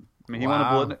Washington. I mean, he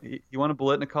won a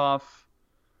Biletnikoff.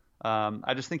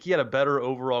 I just think he had a better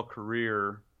overall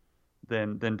career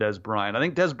than Dez Bryant. I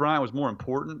think Dez Bryant was more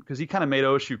important because he kind of made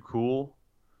OSU cool.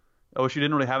 OSU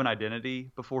didn't really have an identity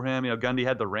before him. Gundy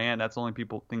had the rant. That's the only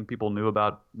thing people knew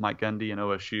about Mike Gundy and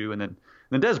OSU. And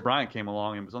then Dez Bryant came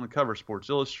along and was on the cover of Sports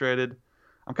Illustrated.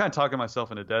 I'm kind of talking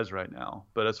myself into Dez right now.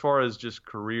 But as far as just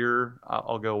career,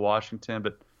 I'll go Washington.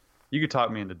 But you could talk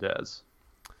me into Dez.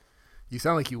 You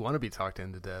sound like you want to be talked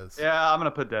into Dez. Yeah, I'm going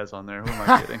to put Dez on there. Who am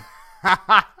I kidding?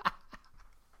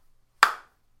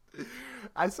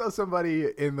 I saw somebody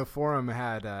in the forum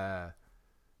had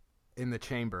in the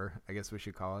chamber, I guess we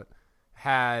should call it,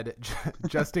 had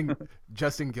Justin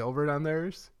Gilbert on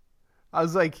theirs. I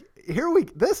was like,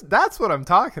 that's what I'm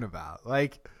talking about.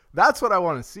 Like, that's what I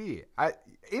want to see.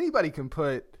 Anybody can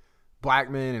put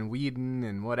Blackmon and Weeden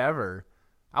and whatever.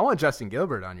 I want Justin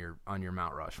Gilbert on your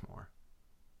Mount Rushmore.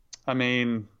 I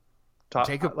mean,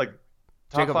 Jacob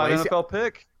top Jacob five Lacey. NFL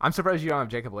pick. I'm surprised you don't have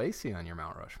Jacob Lacey on your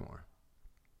Mount Rushmore.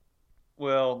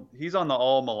 Well, he's on the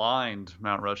all maligned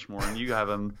Mount Rushmore, and you have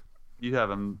him. You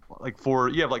have him like four.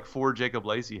 You have like four Jacob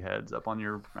Lacey heads up on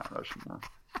your Mount Rushmore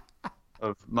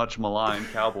of much maligned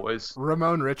Cowboys.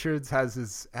 Ramon Richards has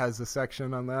a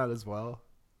section on that as well.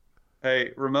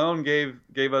 Hey, Ramon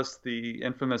gave us the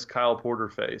infamous Kyle Porter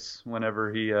face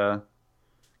whenever he got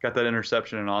that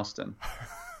interception in Austin.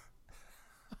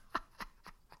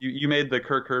 You made the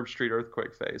Kirk Herbstreit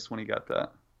earthquake face when he got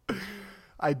that.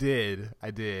 I did.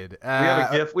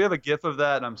 We have a GIF of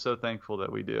that, and I'm so thankful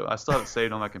that we do. I still have it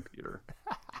saved on my computer.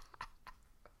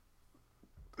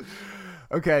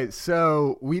 Okay,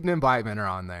 so Wheaton and Blackman are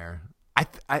on there.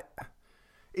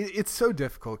 It's so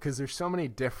difficult because there's so many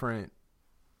different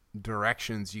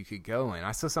directions you could go in.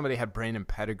 I saw somebody had Brandon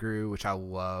Pettigrew, which I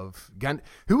love.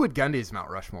 Who would Gundy's Mount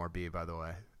Rushmore be, by the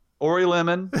way? Ori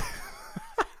Lemon,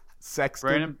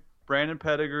 Sexton, Brandon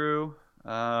Pettigrew,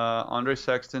 Andre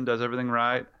Sexton does everything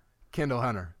right. Kendall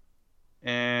Hunter,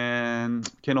 and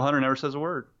Kendall Hunter never says a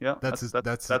word. Yeah, that's the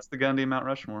Gundy Mount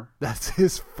Rushmore. That's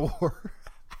his four.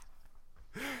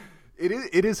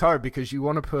 It is hard because you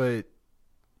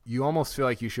almost feel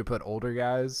like you should put older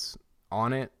guys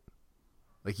on it.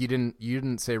 Like you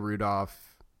didn't say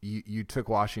Rudolph. You took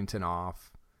Washington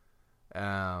off.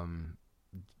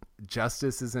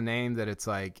 Justice is a name that it's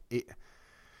like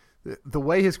the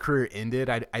way his career ended.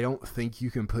 I don't think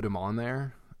you can put him on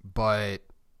there, but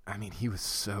I mean he was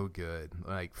so good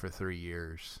like for 3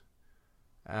 years.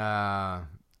 I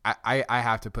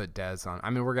have to put Dez on. I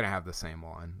mean we're gonna have the same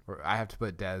one. I have to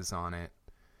put Dez on it.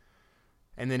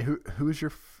 And then who's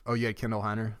your? Oh, you had Kendall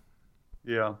Hunter.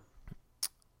 Yeah.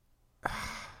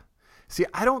 See,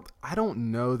 I don't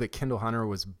know that Kendall Hunter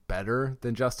was better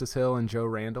than Justice Hill and Joe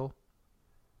Randall,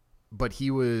 but he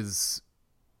was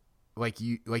like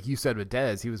you said with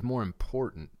Dez, he was more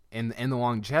important in the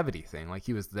longevity thing. Like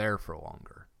he was there for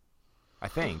longer. I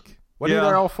think. Wasn't he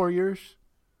there all 4 years?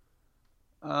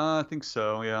 I think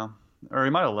so. Yeah, or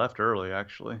he might have left early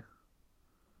actually.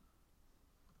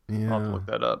 Yeah. I'll have to look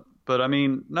that up. But I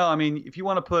mean, no, I mean, if you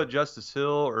want to put Justice Hill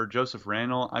or Joseph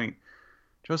Randall, I mean,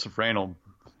 Joseph Randall,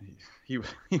 he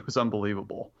was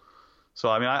unbelievable. So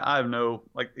I mean, I have no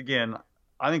again.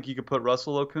 I think you could put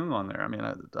Russell Okung on there. I mean,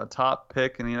 a top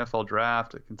pick in the NFL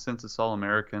draft, a consensus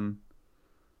All-American.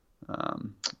 I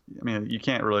mean, you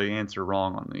can't really answer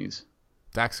wrong on these.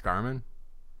 Dax Garman?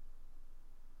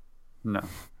 No.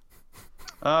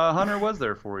 Hunter was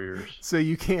there 4 years. So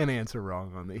you can't answer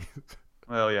wrong on these.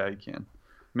 Well, yeah, you can.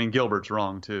 I mean, Gilbert's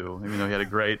wrong too, even though he had a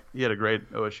great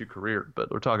OSU career. But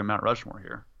we're talking Mount Rushmore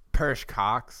here. Parrish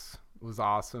Cox was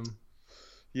awesome.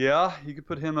 Yeah, you could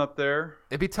put him up there.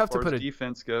 It'd be tough to put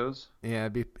defense goes. Yeah,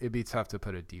 it'd be tough to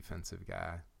put a defensive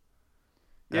guy.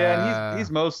 Yeah, and he's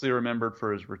mostly remembered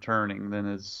for his returning than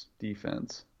his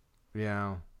defense.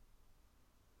 Yeah.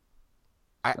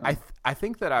 I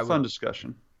think that I would fun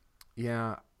discussion.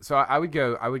 Yeah. So I would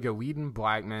go Whedon,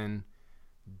 Blackman,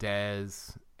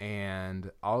 Dez, and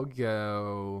I'll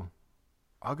go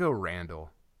Randall.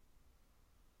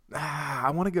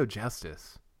 I want to go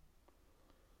Justice.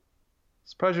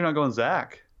 Surprised you're not going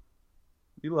Zach.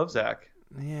 You love Zach.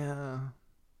 Yeah.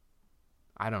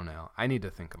 I don't know. I need to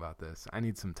think about this. I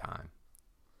need some time.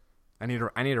 I need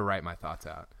to write my thoughts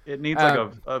out. It needs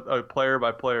like a player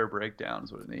by player breakdown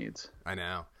is what it needs. I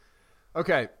know.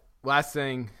 Okay. Last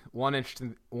thing. One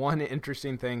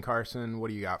interesting thing, Carson. What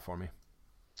do you got for me?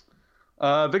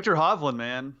 Victor Hovland,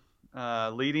 man,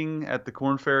 leading at the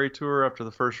Korn Ferry Tour after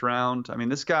the first round. I mean,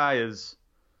 this guy is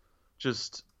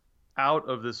just out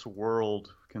of this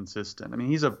world consistent. I mean,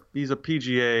 he's a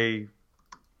PGA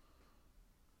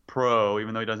pro,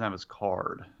 even though he doesn't have his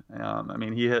card. I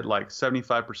mean, he hit like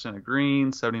 75% of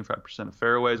greens, 75% of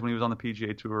fairways when he was on the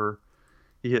PGA Tour.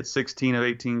 He hit 16 of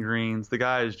 18 greens. The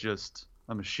guy is just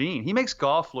a machine. He makes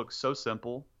golf look so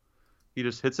simple. He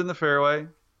just hits in the fairway,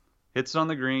 hits it on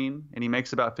the green, and he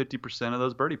makes about 50% of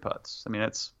those birdie putts. I mean,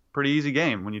 it's a pretty easy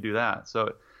game when you do that.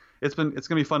 So it's gonna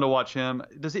be fun to watch him.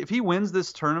 If he wins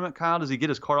this tournament, Kyle, does he get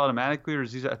his card automatically, or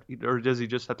does he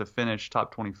just have to finish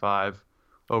top 25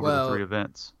 over the three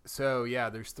events? So yeah,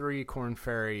 there's 3 Korn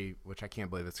Ferry, which I can't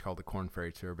believe it's called the Korn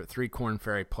Ferry Tour, but 3 Korn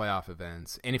Ferry playoff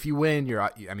events. And if you win,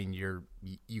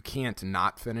 you can't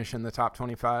not finish in the top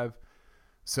 25.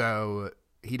 So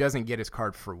he doesn't get his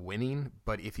card for winning,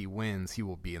 but if he wins, he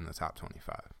will be in the top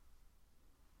 25.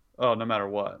 Oh, no matter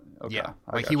what. Okay. Yeah,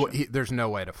 like there's no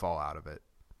way to fall out of it.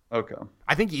 Okay.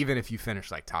 I think even if you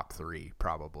finish like top 3,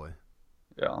 probably.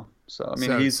 Yeah. So I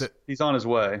mean, he's on his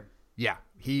way. Yeah,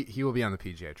 he will be on the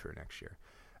PGA Tour next year.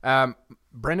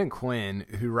 Brendan Quinn,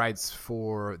 who writes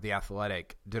for The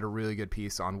Athletic, did a really good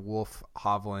piece on Wolf,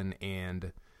 Hovland,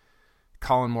 and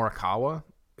Colin Morikawa,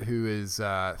 who is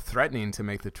threatening to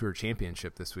make the Tour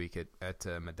Championship this week at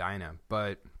Medina.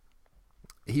 But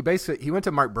he went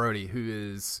to Mark Brody,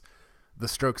 who is the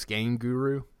strokes gain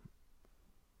guru,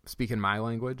 speaking my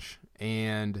language,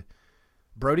 and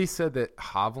Brody said that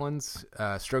Hovland's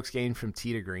strokes gain from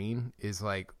tee to green is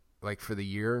like for the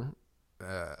year,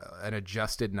 an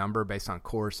adjusted number based on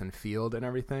course and field and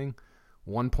everything,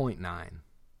 1.9,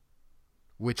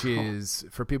 which is,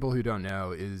 for people who don't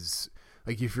know, is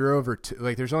like if you're over two,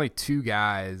 like there's only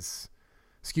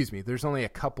a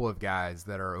couple of guys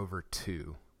that are over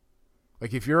 2.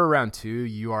 Like if you're around 2,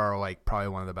 you are like probably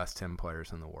one of the best 10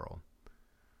 players in the world.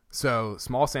 So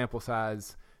small sample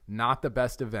size, not the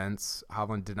best events.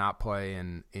 Hovland did not play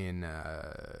in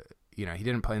he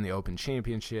didn't play in the Open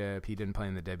Championship. He didn't play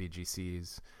in the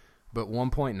WGCs, but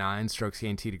 1.9 strokes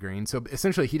gained tee to green. So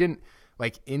essentially he didn't,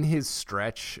 like in his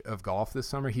stretch of golf this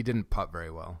summer, he didn't putt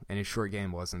very well and his short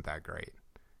game wasn't that great.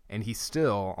 And he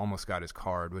still almost got his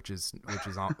card, which is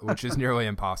nearly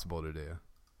impossible to do.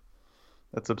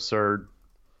 That's absurd.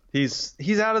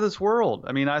 He's out of this world.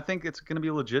 I mean, I think it's going to be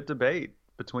a legit debate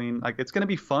between, like, it's going to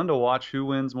be fun to watch who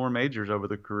wins more majors over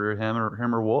the career,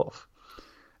 him or Wolf.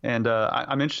 And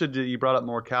I'm interested you brought up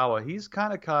Morikawa. He's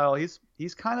kind of, Kyle, he's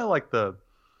kind of like the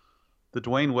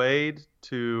Dwayne Wade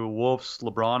to Wolf's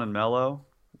LeBron and Melo,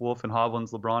 Wolf and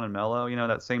Hovland's LeBron and Melo,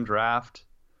 that same draft.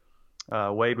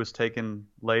 Wade was taken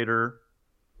later,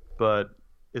 but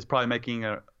is probably making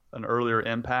an earlier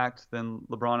impact than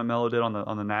LeBron and Melo did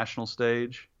on the national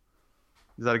stage.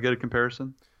 Is that a good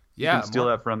comparison? Yeah, you can steal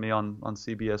that from me on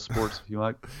CBS Sports if you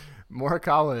like.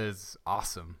 Morikawa is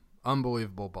awesome,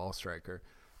 unbelievable ball striker.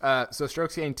 So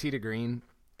strokes gained tee to green,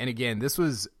 and again, this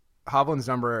was Hovland's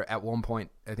number at one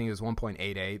point. I think it was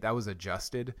 1.88. That was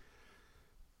adjusted,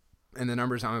 and the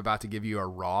numbers I'm about to give you are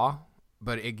raw,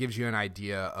 but it gives you an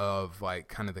idea of like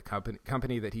kind of the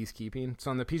company that he's keeping.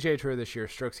 So on the PGA Tour this year,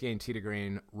 strokes gained tee to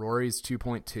green, Rory's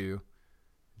 2.2,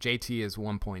 JT is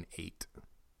 1.8.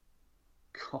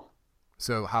 Cool.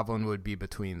 So Hovland would be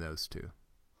between those two.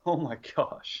 Oh my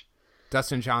gosh.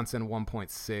 Dustin Johnson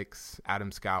 1.6,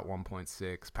 Adam Scott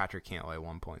 1.6, Patrick Cantlay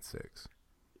 1.6.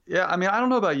 Yeah, I mean, I don't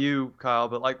know about you, Kyle,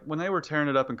 but like when they were tearing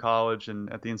it up in college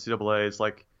and at the NCAAs,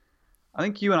 like I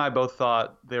think you and I both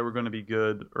thought they were going to be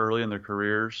good early in their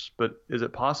careers, but is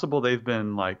it possible they've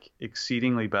been like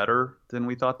exceedingly better than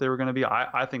we thought they were going to be?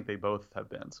 I think they both have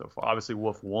been so far. Obviously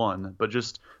Wolf won, but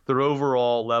just their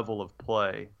overall level of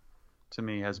play to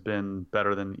me has been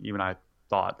better than even I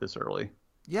thought this early.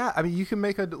 Yeah, I mean, you can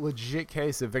make a legit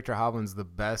case that Victor Hovland's the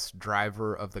best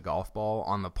driver of the golf ball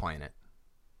on the planet.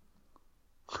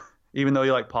 Even though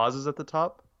he like pauses at the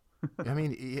top? I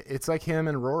mean, it's like him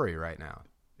and Rory right now.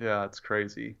 Yeah, it's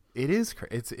crazy. It is.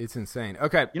 It's insane.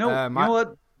 Okay. You know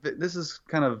what? This is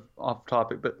kind of off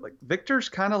topic, but like Victor's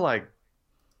kind of like,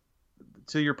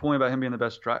 to your point about him being the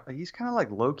best driver, he's kind of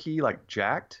like low key, like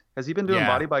jacked. Has he been doing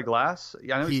body by glass?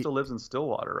 Yeah, I know he still lives in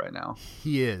Stillwater right now.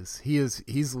 He is.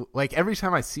 He's like, every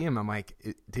time I see him, I'm like,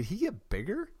 did he get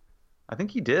bigger? I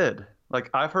think he did. Like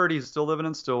I've heard he's still living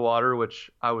in Stillwater, which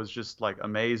I was just like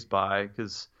amazed by,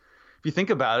 because if you think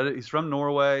about it, he's from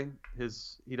Norway.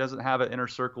 He doesn't have an inner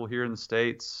circle here in the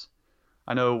States.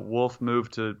 I know Wolf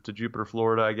moved to Jupiter,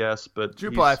 Florida, I guess, but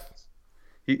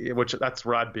which that's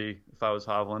where I'd be if I was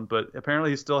Hovland. But apparently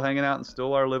he's still hanging out in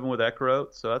Stillwater, living with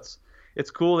Eckroat. So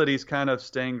it's cool that he's kind of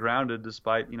staying grounded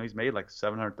despite, he's made like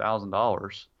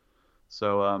 $700,000.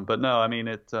 So, but no, I mean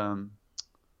I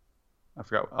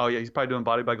forgot. Oh yeah, he's probably doing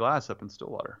body by glass up in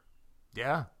Stillwater.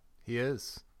 Yeah, he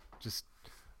is. Just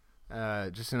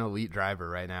an elite driver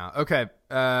right now. Okay,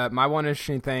 my one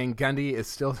interesting thing, Gundy is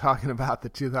still talking about the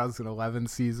 2011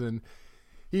 season.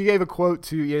 He gave a quote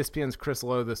to ESPN's Chris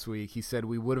Lowe this week. He said,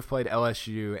 "We would have played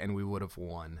LSU and we would have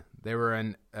won. They were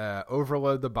an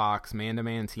overload the box,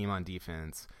 man-to-man team on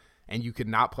defense, and you could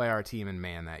not play our team in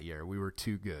man that year. We were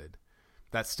too good.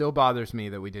 That still bothers me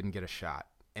that we didn't get a shot.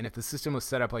 And if the system was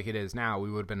set up like it is now,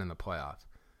 we would have been in the playoff.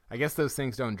 I guess those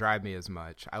things don't drive me as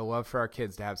much. I love for our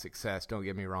kids to have success, don't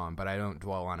get me wrong, but I don't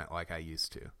dwell on it like I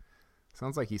used to."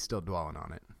 Sounds like he's still dwelling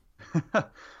on it.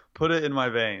 Put it in my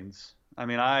veins. I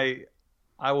mean, I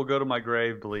will go to my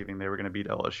grave believing they were going to beat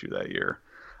LSU that year.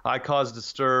 I caused a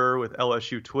stir with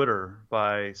LSU Twitter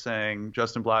by saying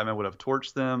Justin Blackman would have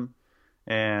torched them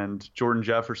and Jordan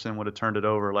Jefferson would have turned it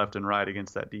over left and right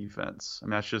against that defense. I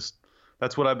mean,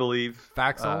 that's what I believe.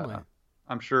 Facts only.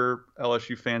 I'm sure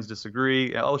LSU fans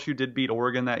disagree. LSU did beat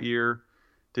Oregon that year,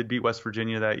 did beat West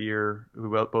Virginia that year,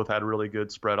 who both had really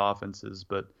good spread offenses,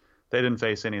 but they didn't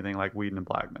face anything like Whedon and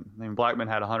Blackman. I mean, Blackman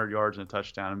had 100 yards and a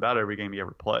touchdown in about every game he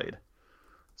ever played.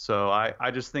 So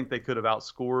I just think they could have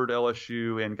outscored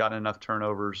LSU and gotten enough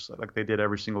turnovers like they did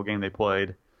every single game they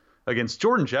played against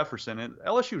Jordan Jefferson. And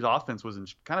LSU's offense was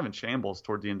kind of in shambles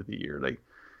toward the end of the year. They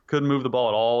couldn't move the ball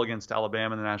at all against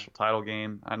Alabama in the national title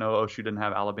game. I know OSU didn't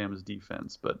have Alabama's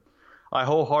defense, but I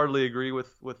wholeheartedly agree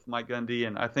with Mike Gundy.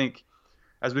 And I think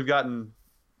as we've gotten,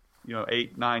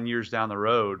 8-9 years down the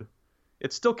road,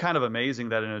 it's still kind of amazing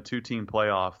that in a 2-team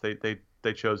playoff,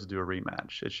 they chose to do a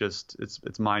rematch. It's just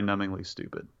it's mind-numbingly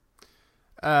stupid.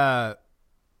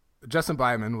 Justin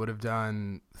Bynum would have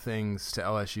done things to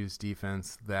LSU's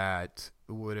defense that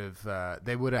would have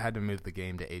they would have had to move the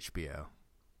game to HBO.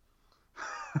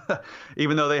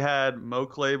 Even though they had Mo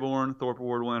Claiborne, Thorpe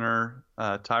Award winner,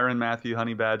 Tyrann Mathieu,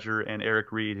 Honey Badger, and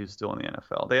Eric Reed, who's still in the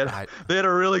NFL. They had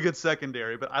a really good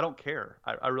secondary, but I don't care.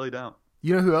 I really don't.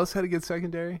 You know who else had a good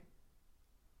secondary?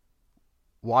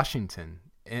 Washington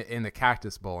in the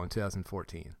Cactus Bowl in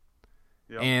 2014.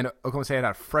 Yep. And Oklahoma State had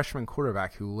a freshman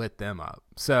quarterback who lit them up.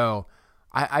 So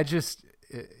I just,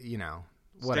 whatever.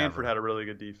 Stanford had a really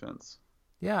good defense.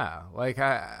 Yeah,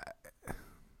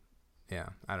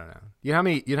 I don't know. You know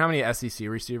how many SEC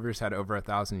receivers had over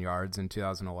 1,000 yards in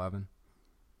 2011?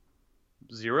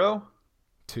 0?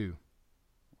 2.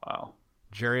 Wow.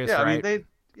 Jarius Wright.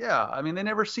 I mean, they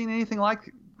never seen anything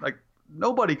like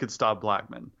nobody could stop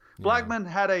Blackman. Yeah.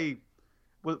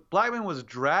 Blackman was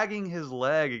dragging his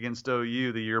leg against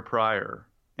OU the year prior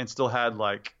and still had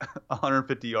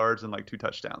 150 yards and 2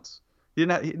 touchdowns. He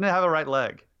didn't have a right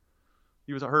leg.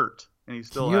 He was hurt, and he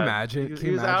still. Can you imagine?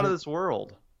 He was out of this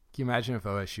world. Can you imagine if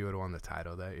OSU had won the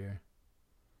title that year?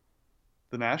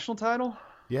 The national title?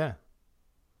 Yeah.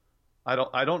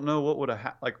 I don't know what would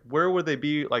have where would they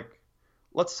be?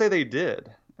 Let's say they did.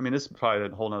 I mean, this is probably a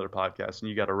whole nother podcast, and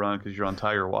you got to run because you're on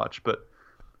Tiger Watch. But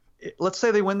let's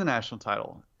say they win the national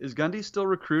title. Is Gundy still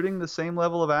recruiting the same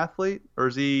level of athlete, or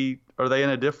is he? Are they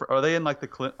in a different? Are they in Are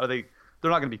they? They're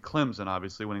not going to be Clemson,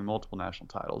 obviously, winning multiple national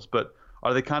titles, but.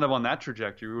 Are they kind of on that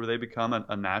trajectory where they become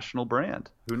a national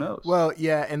brand? Who knows? Well,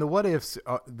 yeah, and the what ifs,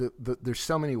 there's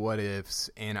so many what ifs,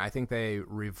 and I think they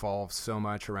revolve so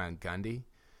much around Gundy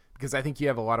because I think you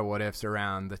have a lot of what ifs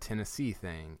around the Tennessee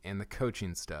thing and the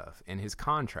coaching stuff and his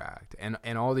contract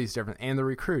and all these different and the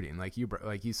recruiting, like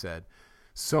you said,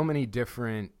 so many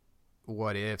different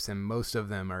what ifs, and most of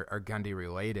them are Gundy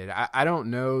related. I don't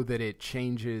know that it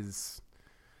changes.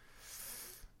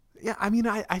 Yeah, I mean,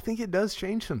 I think it does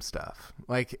change some stuff.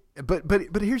 But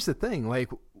here's the thing.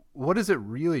 What does it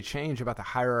really change about the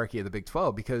hierarchy of the Big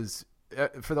 12? Because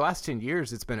for the last 10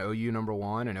 years, it's been OU number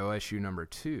 1 and OSU number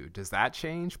 2. Does that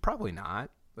change? Probably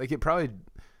not.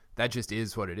 That just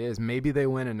is what it is. Maybe they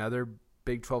win another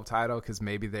Big 12 title because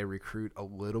maybe they recruit a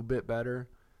little bit better.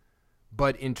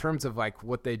 But in terms of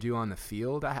what they do on the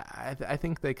field, I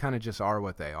think they kind of just are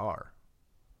what they are.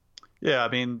 Yeah, I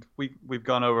mean, we've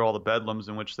gone over all the bedlams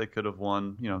in which they could have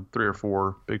won, 3 or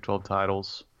 4 Big 12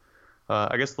 titles.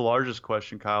 I guess the largest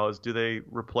question, Kyle, is do they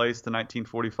replace the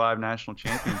 1945 national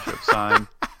championship sign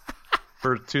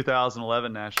for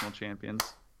 2011 national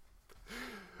champions?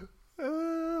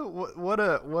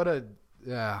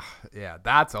 Yeah,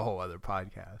 that's a whole other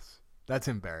podcast. That's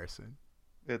embarrassing.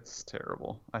 It's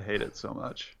terrible. I hate it so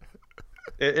much.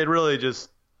 It really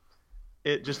just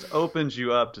opens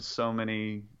you up to so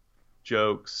many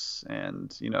jokes, and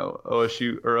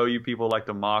OSU or OU people like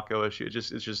to mock OSU.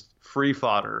 It's just free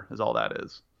fodder is all that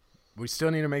is. We still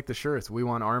need to make the shirts. We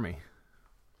want Army.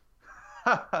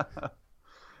 Print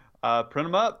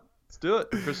them up. Let's do it.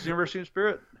 Christian University in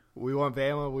spirit. We want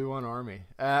Bama. We want Army.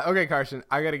 Okay, Carson,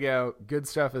 I gotta go. Good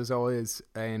stuff as always,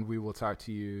 and we will talk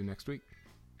to you next week.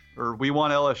 Or we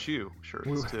want LSU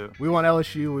shirts too. We want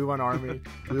LSU. We want Army.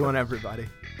 We want everybody.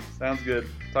 Sounds good.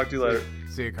 Talk to you later.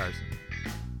 See you, Carson.